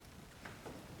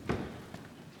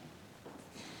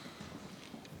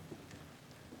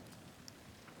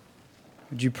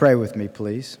Would you pray with me,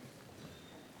 please?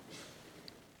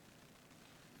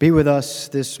 Be with us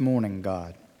this morning,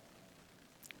 God.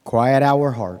 Quiet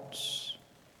our hearts.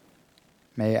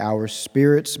 May our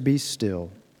spirits be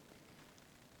still,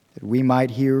 that we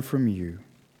might hear from you.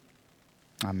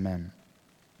 Amen.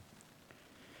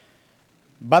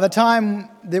 By the time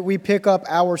that we pick up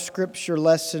our scripture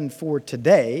lesson for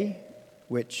today,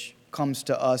 which comes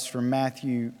to us from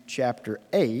Matthew chapter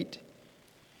 8,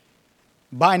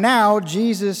 by now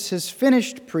Jesus has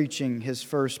finished preaching his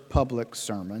first public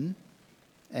sermon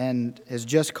and has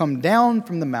just come down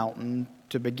from the mountain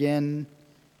to begin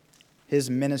his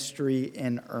ministry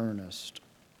in earnest.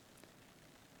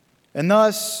 And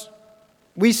thus,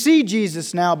 we see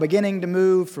Jesus now beginning to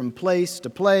move from place to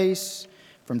place,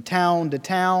 from town to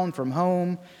town, from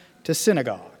home to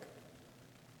synagogue.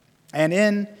 And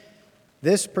in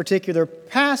this particular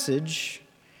passage,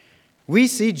 we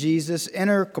see Jesus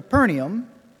enter Capernaum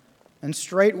and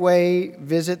straightway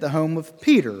visit the home of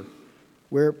Peter,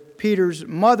 where Peter's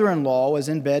mother-in-law was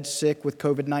in bed sick with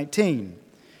COVID-19.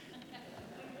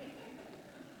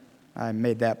 I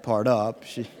made that part up.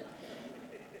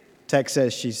 Text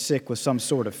says she's sick with some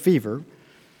sort of fever.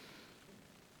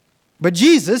 But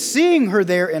Jesus, seeing her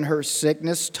there in her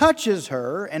sickness, touches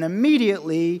her, and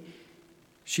immediately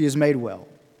she is made well.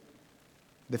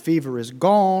 The fever is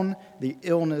gone, the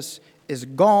illness is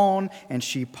gone, and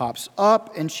she pops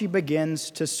up and she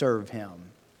begins to serve him.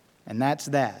 And that's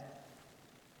that.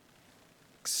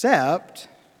 Except,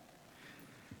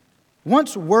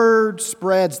 once word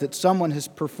spreads that someone has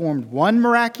performed one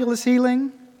miraculous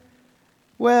healing,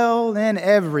 well, then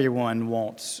everyone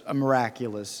wants a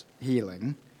miraculous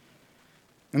healing.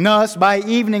 And thus, by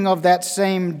evening of that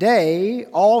same day,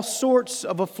 all sorts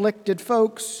of afflicted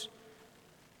folks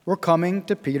were coming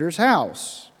to Peter's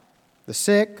house. The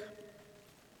sick,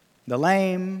 the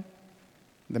lame,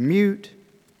 the mute,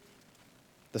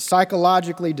 the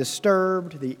psychologically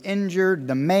disturbed, the injured,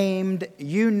 the maimed,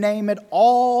 you name it,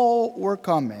 all were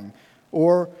coming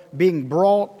or being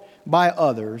brought by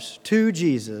others to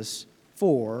Jesus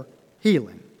for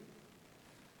healing.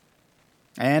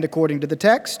 And according to the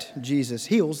text, Jesus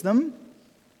heals them,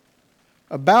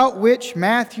 about which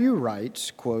Matthew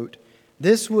writes, quote,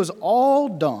 "This was all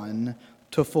done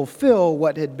to fulfill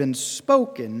what had been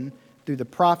spoken through the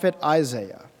prophet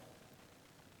Isaiah."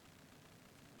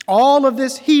 All of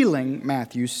this healing,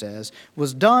 Matthew says,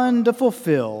 was done to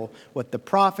fulfill what the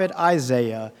prophet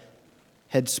Isaiah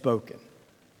had spoken.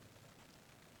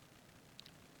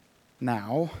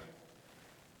 Now,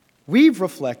 we've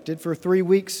reflected for 3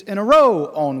 weeks in a row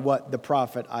on what the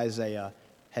prophet Isaiah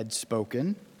had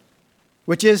spoken,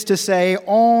 which is to say,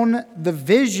 on the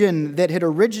vision that had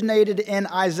originated in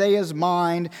Isaiah's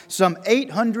mind some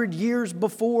 800 years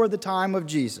before the time of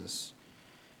Jesus.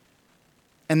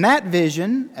 And that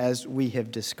vision, as we have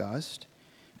discussed,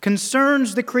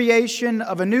 concerns the creation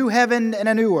of a new heaven and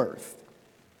a new earth.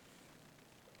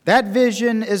 That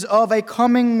vision is of a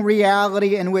coming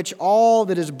reality in which all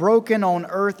that is broken on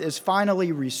earth is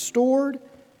finally restored.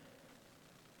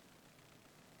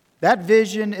 That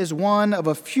vision is one of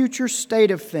a future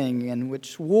state of thing in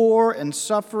which war and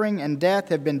suffering and death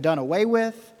have been done away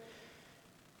with,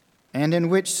 and in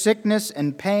which sickness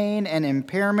and pain and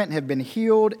impairment have been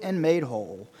healed and made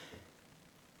whole.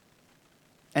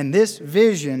 And this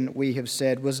vision, we have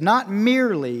said, was not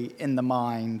merely in the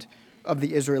mind of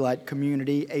the Israelite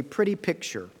community a pretty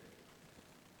picture,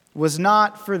 was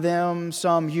not for them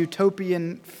some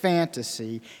utopian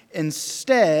fantasy.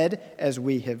 Instead, as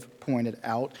we have pointed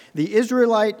out, the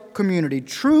Israelite community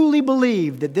truly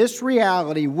believed that this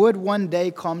reality would one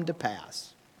day come to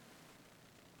pass.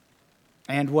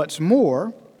 And what's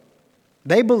more,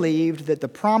 they believed that the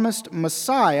promised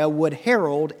Messiah would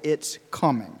herald its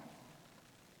coming.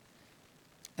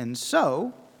 And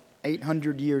so,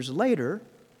 800 years later,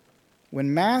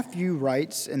 when Matthew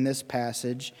writes in this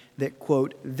passage that,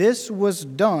 quote, "This was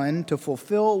done to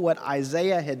fulfill what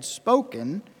Isaiah had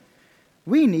spoken,"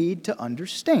 we need to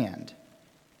understand.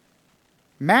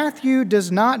 Matthew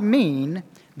does not mean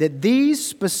that these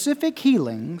specific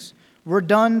healings were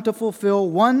done to fulfill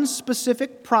one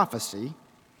specific prophecy,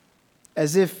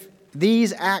 as if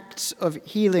these acts of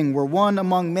healing were one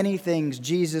among many things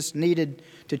Jesus needed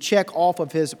to check off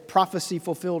of his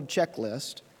prophecy-fulfilled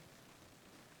checklist.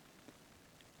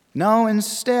 No,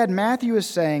 instead, Matthew is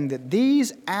saying that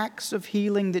these acts of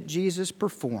healing that Jesus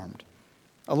performed,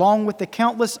 along with the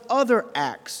countless other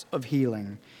acts of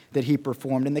healing that he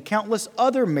performed and the countless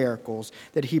other miracles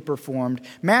that he performed,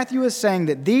 Matthew is saying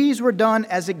that these were done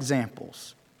as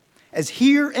examples, as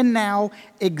here and now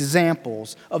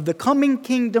examples of the coming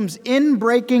kingdom's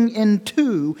inbreaking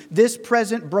into this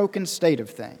present broken state of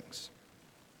things.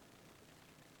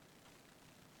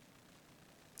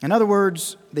 In other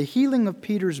words, the healing of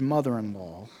Peter's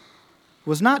mother-in-law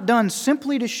was not done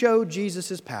simply to show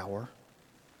Jesus' power,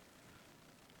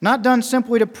 not done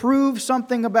simply to prove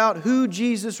something about who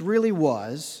Jesus really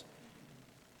was.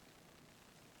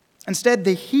 Instead,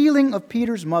 the healing of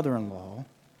Peter's mother-in-law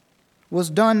was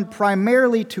done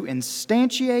primarily to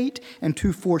instantiate and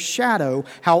to foreshadow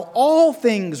how all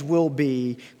things will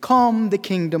be come the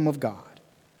kingdom of God.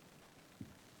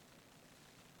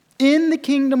 In the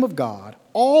kingdom of God,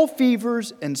 all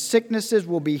fevers and sicknesses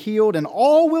will be healed and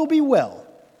all will be well.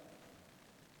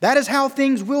 That is how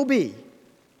things will be.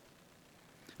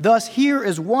 Thus, here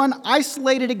is one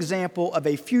isolated example of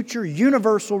a future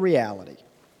universal reality.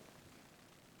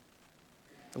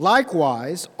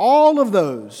 Likewise, all of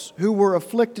those who were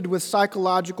afflicted with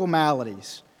psychological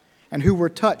maladies and who were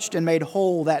touched and made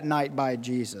whole that night by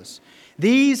Jesus,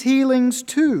 these healings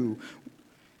too,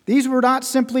 these were not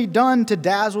simply done to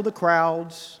dazzle the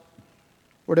crowds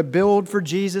or to build for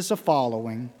Jesus a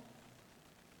following.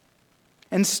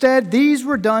 Instead, these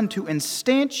were done to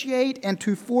instantiate and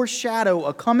to foreshadow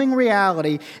a coming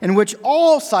reality in which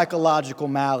all psychological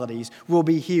maladies will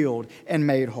be healed and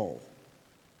made whole.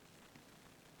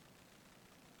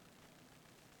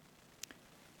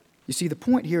 You see, the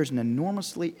point here is an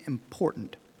enormously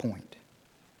important point.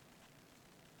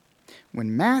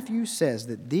 When Matthew says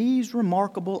that these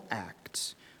remarkable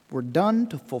acts were done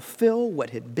to fulfill what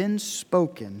had been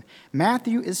spoken,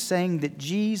 Matthew is saying that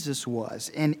Jesus was,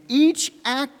 in each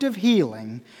act of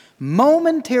healing,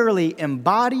 momentarily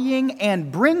embodying and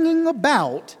bringing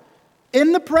about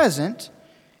in the present,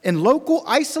 in local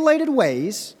isolated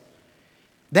ways,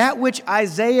 that which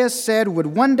Isaiah said would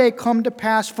one day come to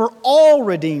pass for all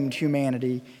redeemed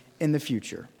humanity in the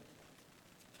future.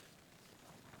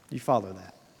 Do you follow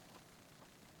that?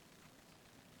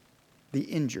 The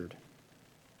injured,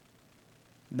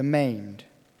 the maimed,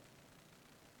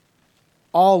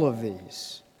 all of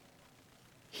these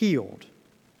healed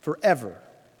forever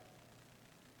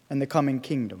in the coming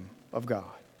kingdom of God.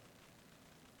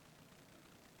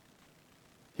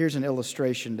 Here's an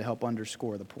illustration to help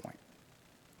underscore the point.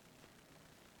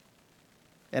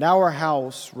 At our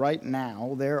house right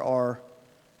now, there are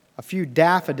a few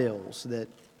daffodils that,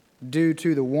 due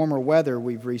to the warmer weather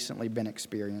we've recently been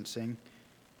experiencing,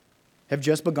 have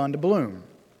just begun to bloom.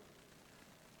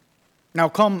 Now,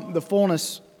 come the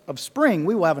fullness of spring,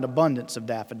 we will have an abundance of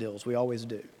daffodils. We always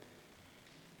do.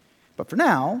 But for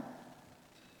now,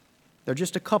 there are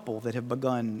just a couple that have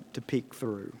begun to peek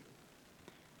through.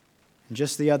 And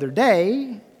just the other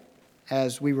day,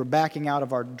 as we were backing out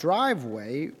of our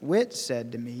driveway, Whit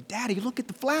said to me, "Daddy, look at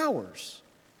the flowers."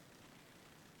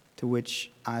 To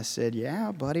which I said,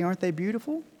 "Yeah, buddy, aren't they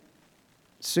beautiful?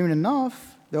 Soon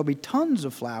enough, there'll be tons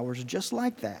of flowers just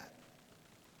like that."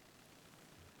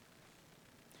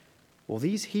 Well,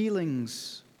 these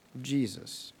healings of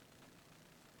Jesus,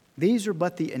 these are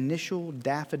but the initial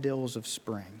daffodils of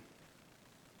spring.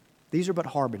 These are but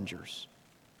harbingers,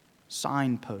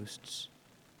 signposts,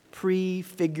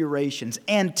 prefigurations,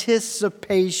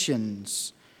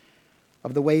 anticipations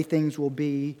of the way things will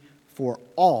be for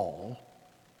all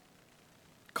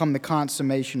come the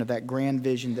consummation of that grand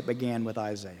vision that began with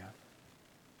Isaiah,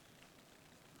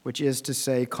 which is to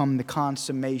say, come the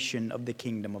consummation of the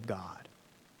kingdom of God.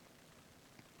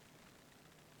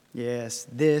 Yes,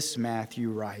 this, Matthew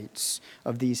writes,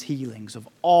 of these healings, of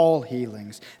all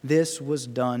healings, this was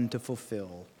done to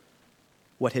fulfill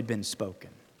what had been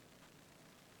spoken,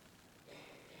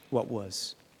 what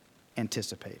was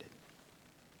anticipated.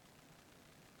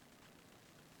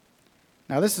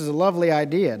 Now, this is a lovely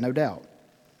idea, no doubt.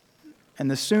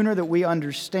 And the sooner that we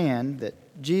understand that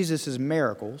Jesus'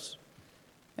 miracles,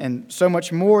 and so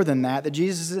much more than that, that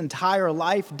Jesus' entire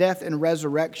life, death, and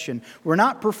resurrection were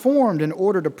not performed in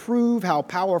order to prove how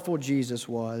powerful Jesus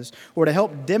was or to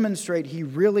help demonstrate he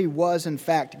really was, in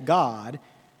fact, God,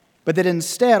 but that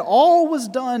instead all was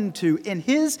done to, in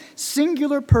his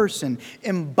singular person,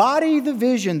 embody the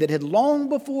vision that had long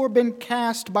before been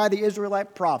cast by the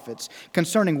Israelite prophets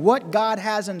concerning what God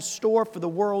has in store for the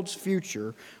world's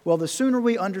future. Well, the sooner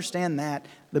we understand that,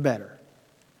 the better.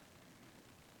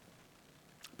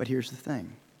 But here's the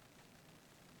thing.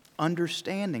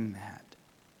 Understanding that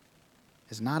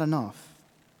is not enough.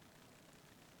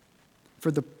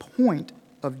 For the point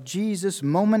of Jesus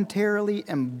momentarily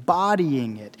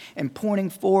embodying it and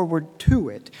pointing forward to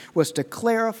it was to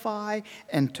clarify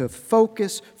and to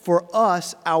focus for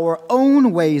us our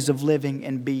own ways of living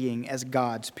and being as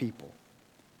God's people.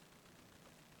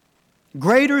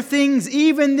 Greater things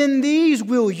even than these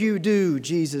will you do,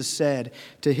 Jesus said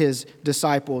to his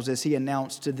disciples as he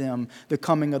announced to them the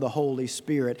coming of the Holy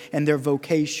Spirit and their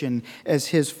vocation as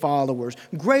his followers.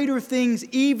 Greater things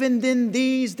even than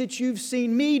these that you've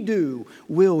seen me do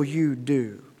will you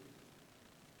do.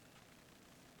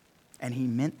 And he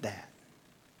meant that.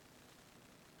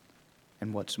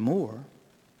 And what's more,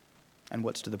 and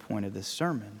what's to the point of this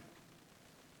sermon,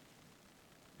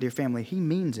 dear family, he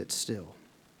means it still.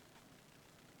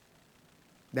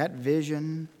 That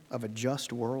vision of a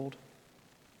just world,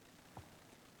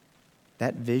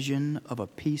 that vision of a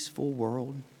peaceful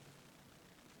world,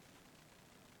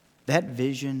 that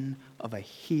vision of a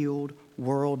healed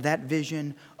world, that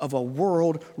vision of a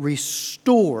world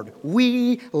restored.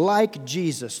 We, like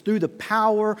Jesus, through the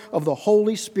power of the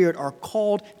Holy Spirit, are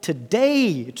called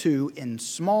today to, in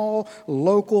small,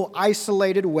 local,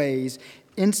 isolated ways,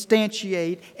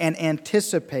 instantiate and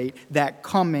anticipate that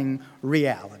coming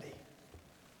reality.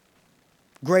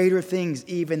 Greater things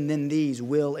even than these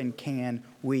will and can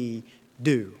we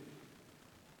do.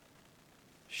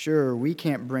 Sure, we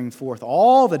can't bring forth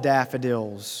all the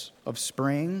daffodils of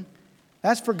spring.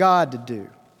 That's for God to do.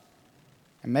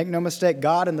 And make no mistake,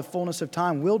 God in the fullness of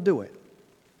time will do it.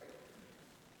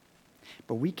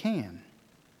 But we can,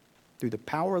 through the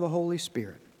power of the Holy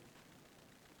Spirit,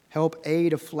 help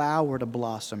aid a flower to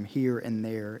blossom here and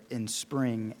there in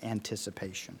spring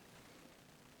anticipation.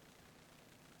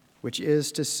 Which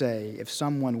is to say, if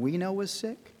someone we know is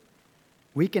sick,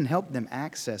 we can help them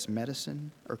access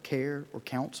medicine or care or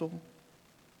counsel.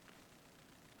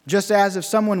 Just as if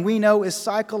someone we know is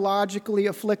psychologically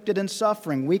afflicted and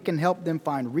suffering, we can help them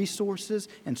find resources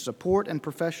and support and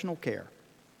professional care.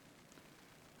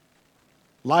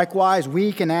 Likewise,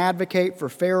 we can advocate for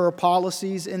fairer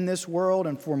policies in this world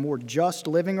and for more just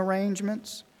living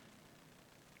arrangements.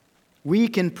 We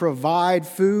can provide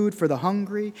food for the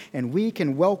hungry, and we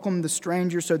can welcome the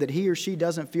stranger so that he or she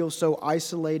doesn't feel so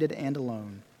isolated and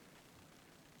alone.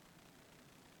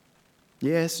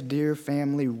 Yes, dear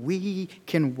family, we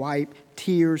can wipe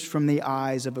tears from the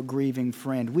eyes of a grieving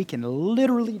friend. We can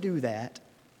literally do that.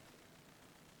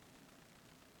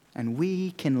 And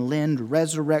we can lend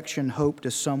resurrection hope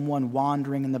to someone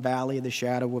wandering in the valley of the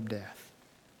shadow of death.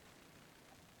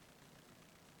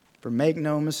 For make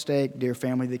no mistake, dear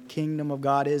family, the kingdom of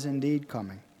God is indeed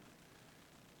coming.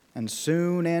 And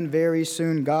soon and very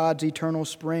soon, God's eternal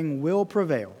spring will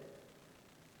prevail.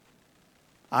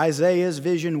 Isaiah's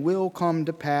vision will come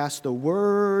to pass. The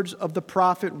words of the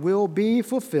prophet will be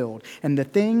fulfilled. And the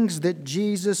things that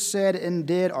Jesus said and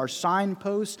did are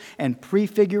signposts and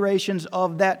prefigurations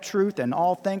of that truth. And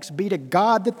all thanks be to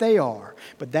God that they are.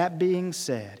 But that being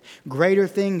said, greater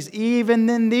things even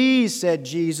than these, said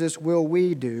Jesus, will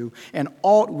we do and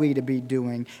ought we to be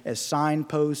doing as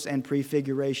signposts and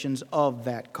prefigurations of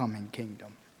that coming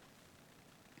kingdom.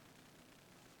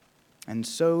 And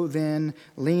so then,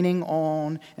 leaning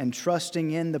on and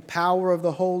trusting in the power of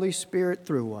the Holy Spirit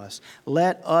through us,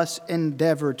 let us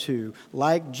endeavor to,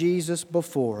 like Jesus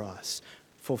before us,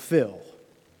 fulfill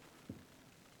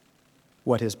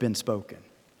what has been spoken.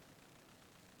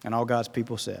 And all God's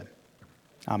people said,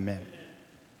 Amen.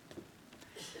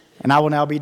 And I will now be